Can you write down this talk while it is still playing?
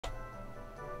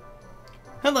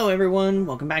Hello everyone,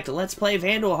 welcome back to Let's Play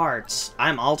Vandal Hearts.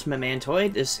 I'm Ultimate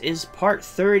Mantoid. This is part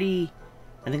 30.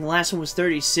 I think the last one was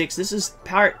 36. This is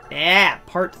part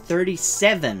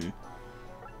 37.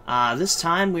 This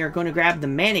time we are going to grab the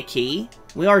mana key.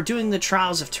 We are doing the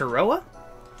Trials of Toroah.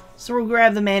 So we'll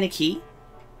grab the mana key.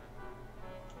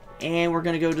 And we're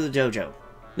going to go to the dojo.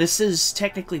 This is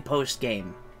technically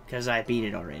post-game, because I beat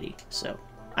it already. So,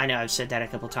 I know I've said that a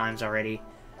couple times already.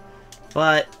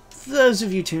 But, for those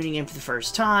of you tuning in for the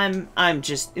first time, I'm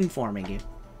just informing you.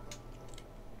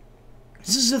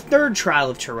 This is the third Trial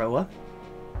of Toroah.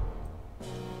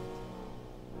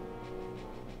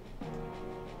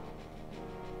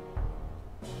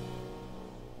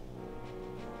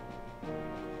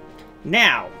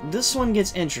 Now, this one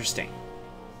gets interesting.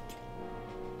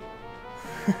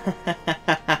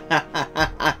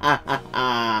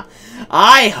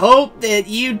 I hope that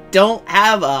you don't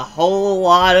have a whole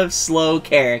lot of slow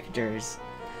characters.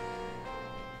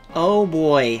 Oh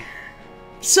boy.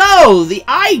 So, the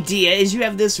idea is you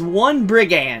have this one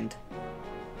Brigand.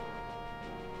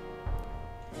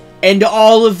 And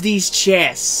all of these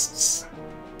chests.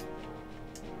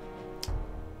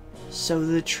 So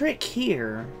the trick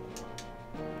here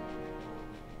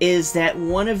is that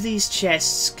one of these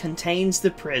chests contains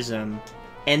the Prism,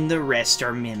 and the rest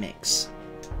are mimics.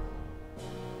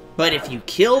 But if you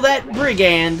kill that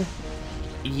Brigand,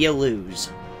 you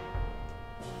lose.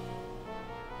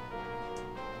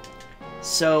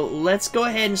 So, let's go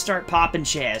ahead and start popping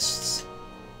chests.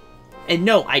 And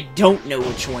no, I don't know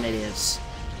which one it is.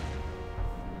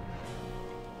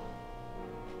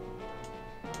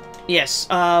 Yes,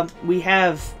 we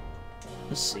have...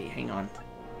 Let's see, hang on.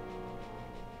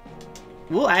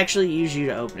 We'll actually use you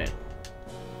to open it.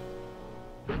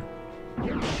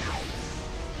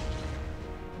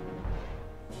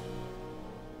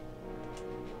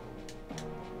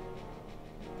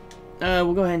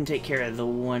 We'll go ahead and take care of the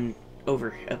one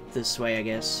over up this way, I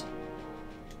guess.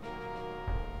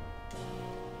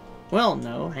 Well,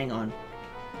 no, hang on.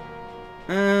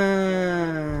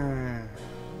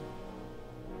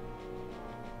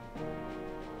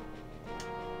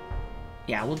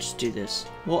 Yeah, we'll just do this.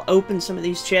 We'll open some of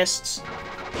these chests.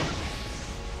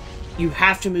 You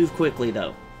have to move quickly,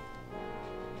 though.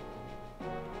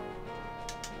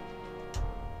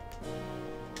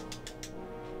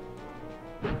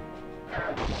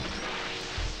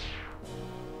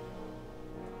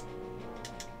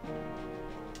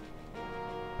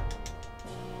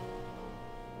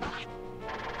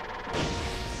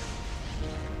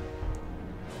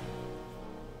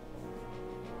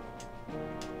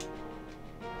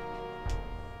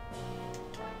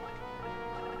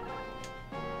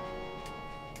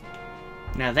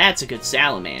 Now that's a good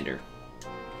salamander.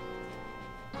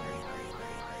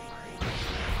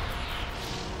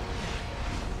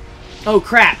 Oh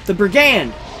crap, the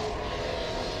Brigand!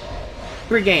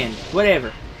 Brigand,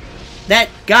 whatever. That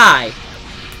guy!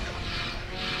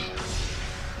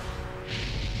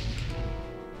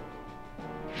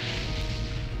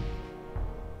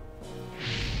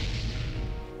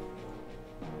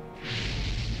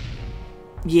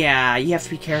 Yeah, you have to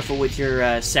be careful with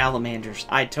your salamanders.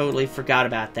 I totally forgot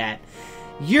about that.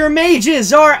 Your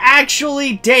mages are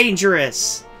actually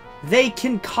dangerous! They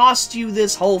can cost you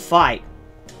this whole fight.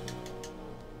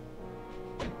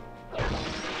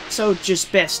 So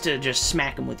just best to just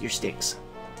smack them with your sticks.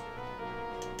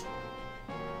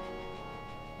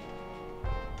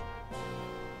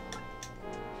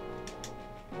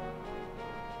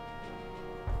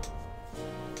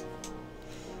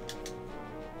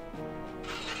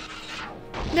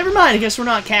 Never mind, I guess we're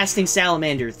not casting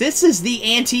Salamander. This is the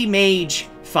anti-mage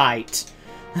fight.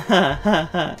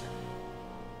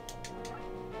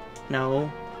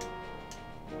 No.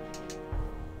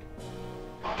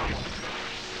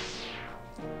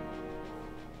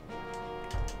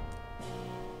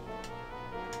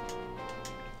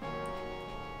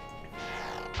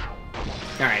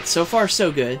 Alright, so far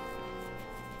so good.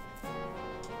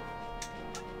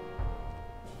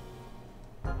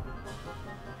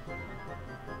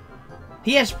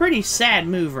 He has pretty sad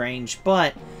move range,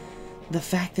 but the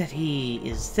fact that he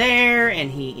is there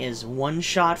and he is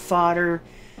one-shot fodder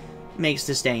makes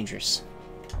this dangerous.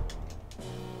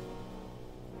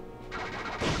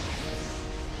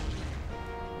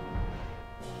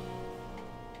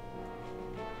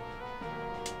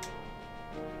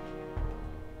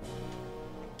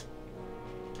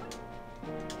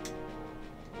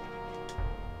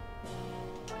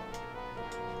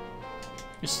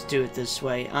 Just do it this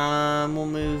way. We'll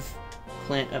move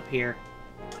Clint up here.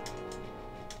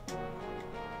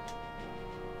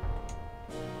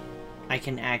 I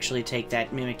can actually take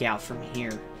that Mimic out from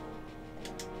here.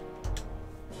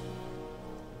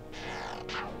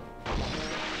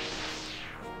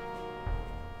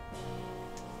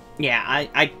 Yeah,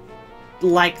 I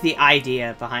like the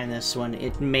idea behind this one.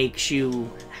 It makes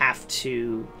you have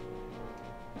to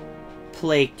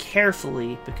play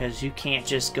carefully because you can't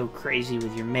just go crazy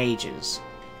with your mages.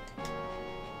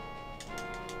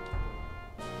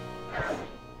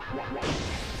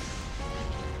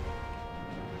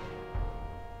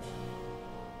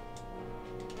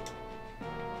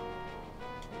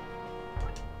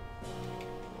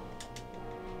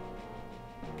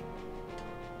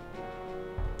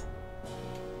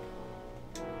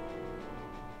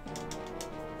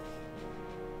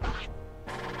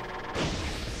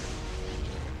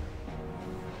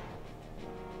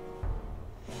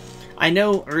 I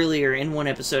know earlier in one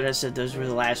episode I said those were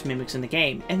the last mimics in the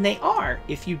game, and they are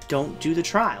if you don't do the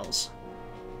trials.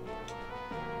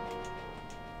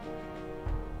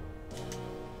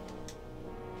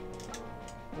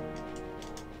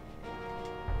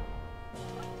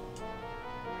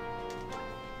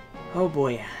 Oh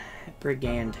boy,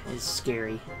 Brigand is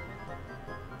scary.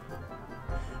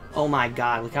 Oh my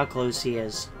god, look how close he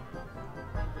is.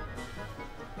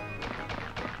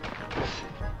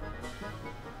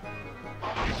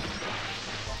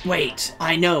 Wait,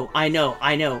 I know.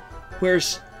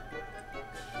 Where's...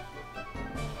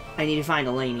 I need to find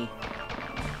Eleni.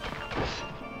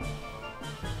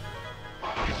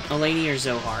 Eleni or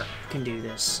Zohar can do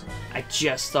this. I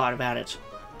just thought about it.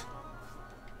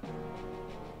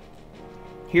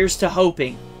 Here's to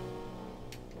hoping.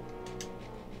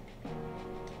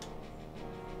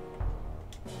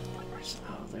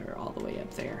 Oh, they're all the way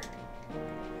up there.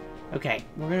 Okay,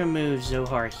 we're gonna move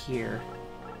Zohar here.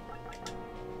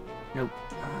 Nope.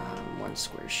 One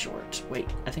square short. Wait,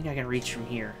 I think I can reach from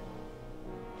here.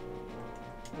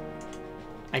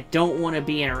 I don't want to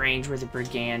be in a range where the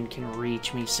Brigand can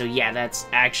reach me, so yeah, that's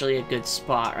actually a good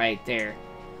spot right there.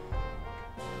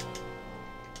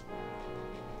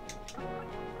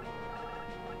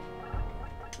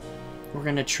 We're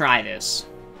gonna try this.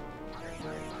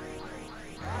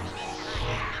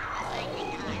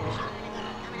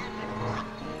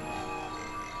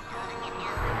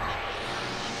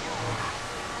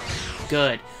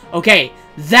 Good. Okay,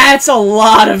 that's a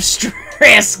lot of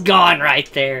stress gone right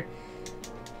there.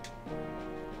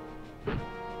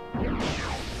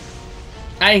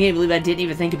 I can't believe I didn't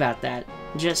even think about that.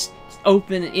 Just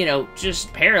open, you know,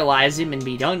 just paralyze him and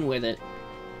be done with it.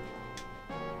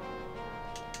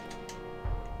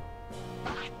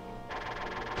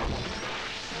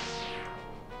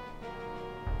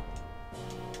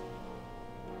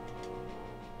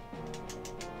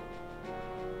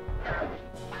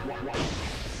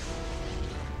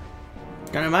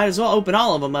 Gonna might as well open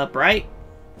all of them up, right?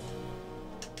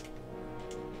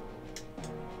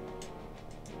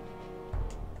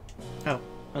 Oh,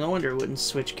 no wonder it wouldn't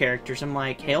switch characters. I'm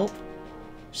like, help?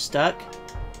 Stuck?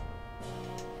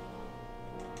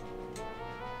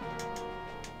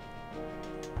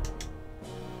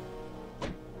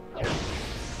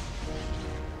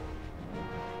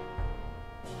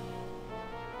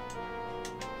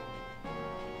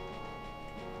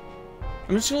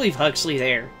 I'm just gonna leave Huxley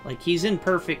there. Like, he's in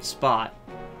perfect spot.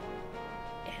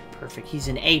 And perfect. He's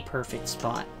in a perfect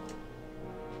spot.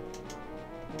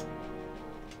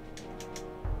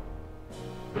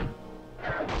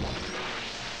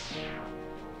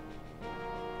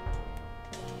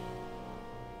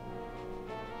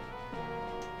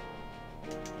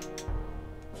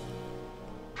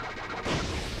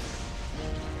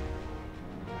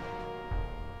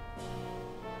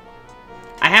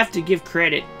 I have to give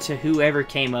credit to whoever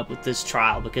came up with this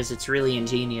trial because it's really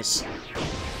ingenious.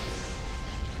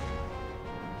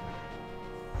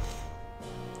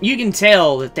 You can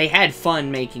tell that they had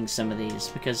fun making some of these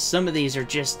because some of these are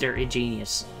just, they're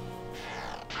ingenious.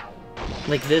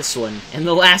 Like this one. And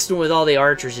the last one with all the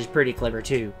archers is pretty clever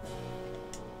too.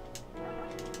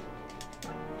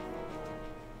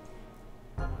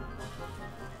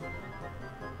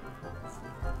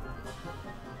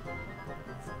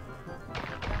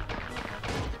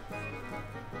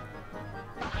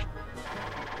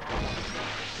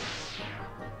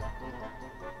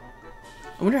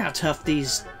 I wonder how tough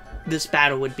this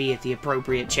battle would be at the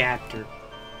appropriate chapter.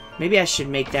 Maybe I should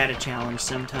make that a challenge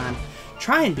sometime.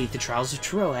 Try and beat the Trials of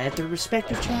Toroah at their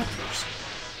respective chapters.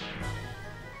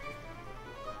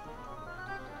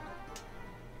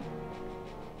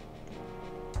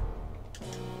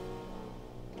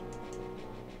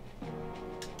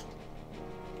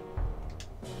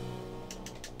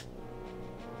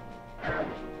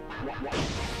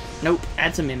 Nope,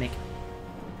 that's a mimic.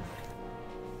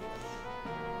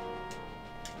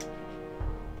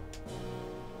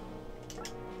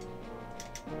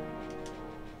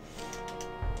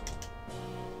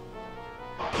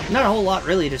 Not a whole lot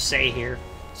really to say here.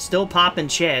 Still popping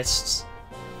chests.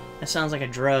 That sounds like a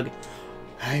drug.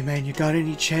 Hey man, you got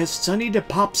any chests? I need to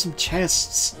pop some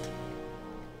chests.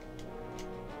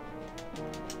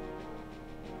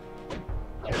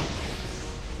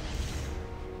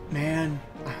 Man,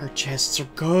 I heard chests are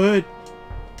good.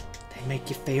 They make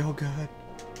you feel good.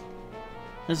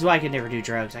 This is why I can never do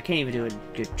drugs. I can't even do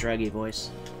a good druggy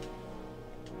voice.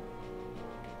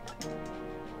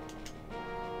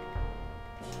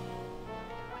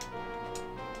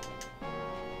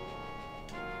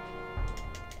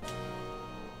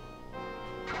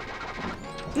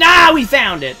 Nah, we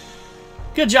found it!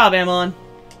 Good job, Emlyn.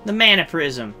 The mana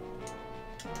prism.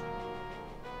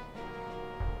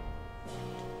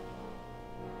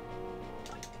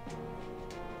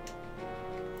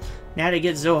 Now to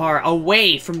get Zohar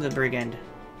away from the Brigand.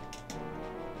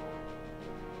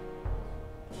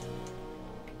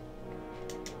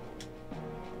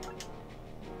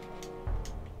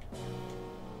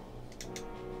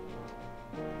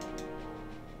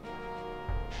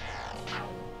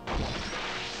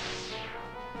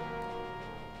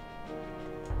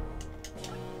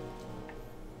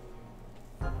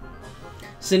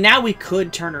 So now we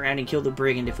could turn around and kill the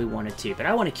Brigand if we wanted to, but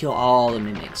I want to kill all the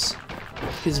mimics.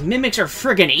 Because mimics are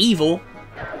friggin' evil.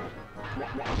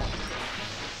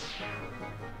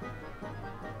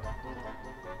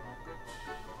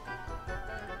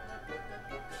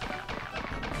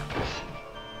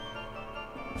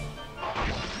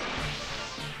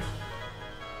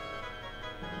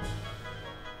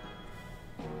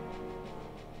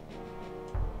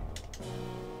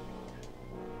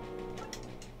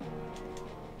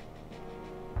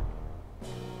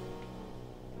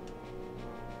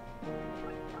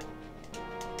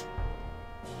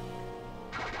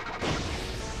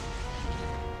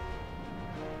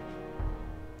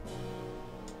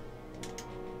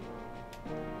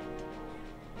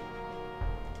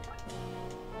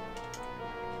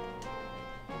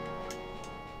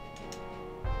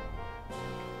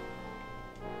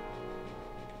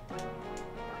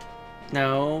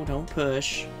 No, don't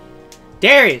push.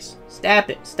 Darius! Stop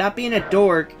it. Stop being a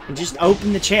dork and just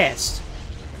open the chest.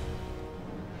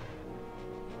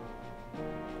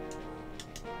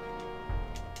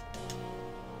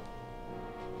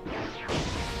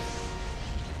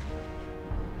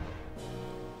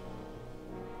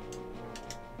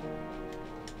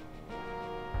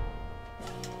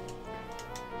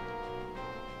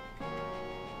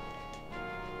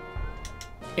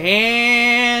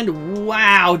 And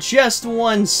wow, just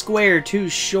one square too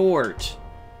short.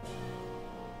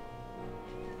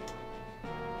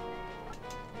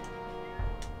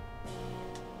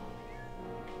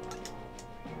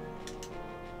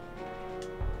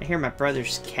 I hear my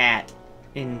brother's cat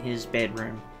in his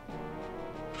bedroom.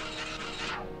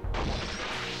 I'm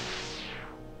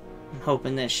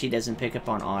hoping that she doesn't pick up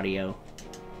on audio.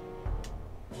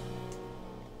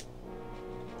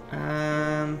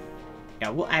 Yeah,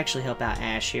 we'll actually help out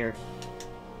Ash here.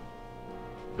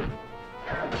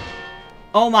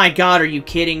 Oh my god, are you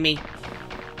kidding me?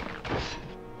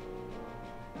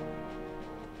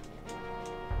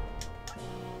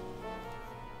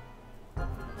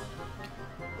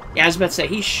 Yeah, I was about to say,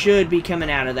 he should be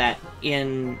coming out of that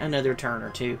in another turn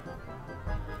or two.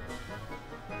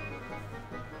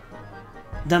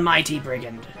 The mighty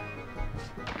Brigand.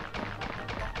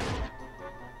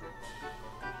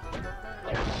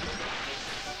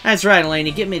 That's right,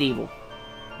 Eleni, get medieval.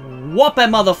 Whoop that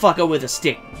motherfucker with a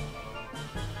stick.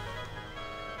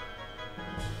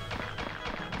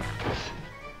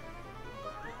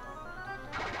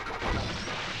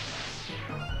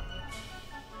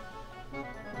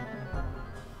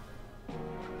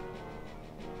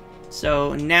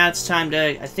 So now it's time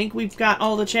to... I think we've got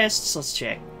all the chests. Let's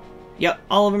check. Yep,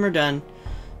 all of them are done.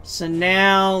 So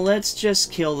now let's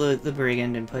just kill the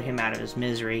Brigand and put him out of his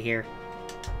misery here.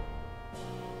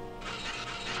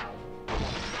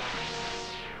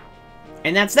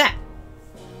 And that's that.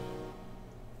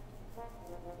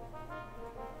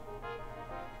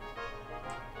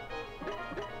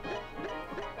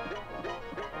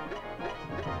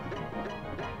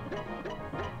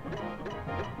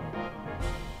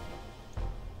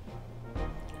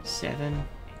 Seven.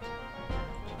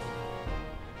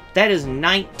 That is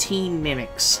 19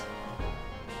 mimics.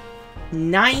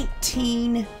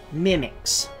 19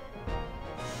 mimics.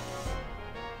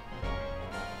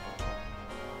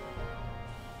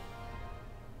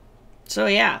 So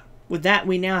yeah, with that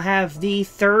we now have the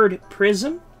third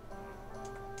Prism.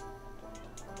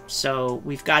 So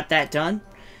we've got that done.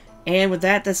 And with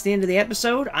that, that's the end of the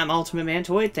episode. I'm Ultimate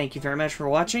Mantoid. Thank you very much for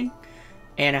watching.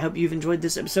 And I hope you've enjoyed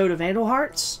this episode of Vandal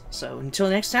Hearts. So until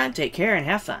next time, take care and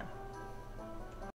have fun.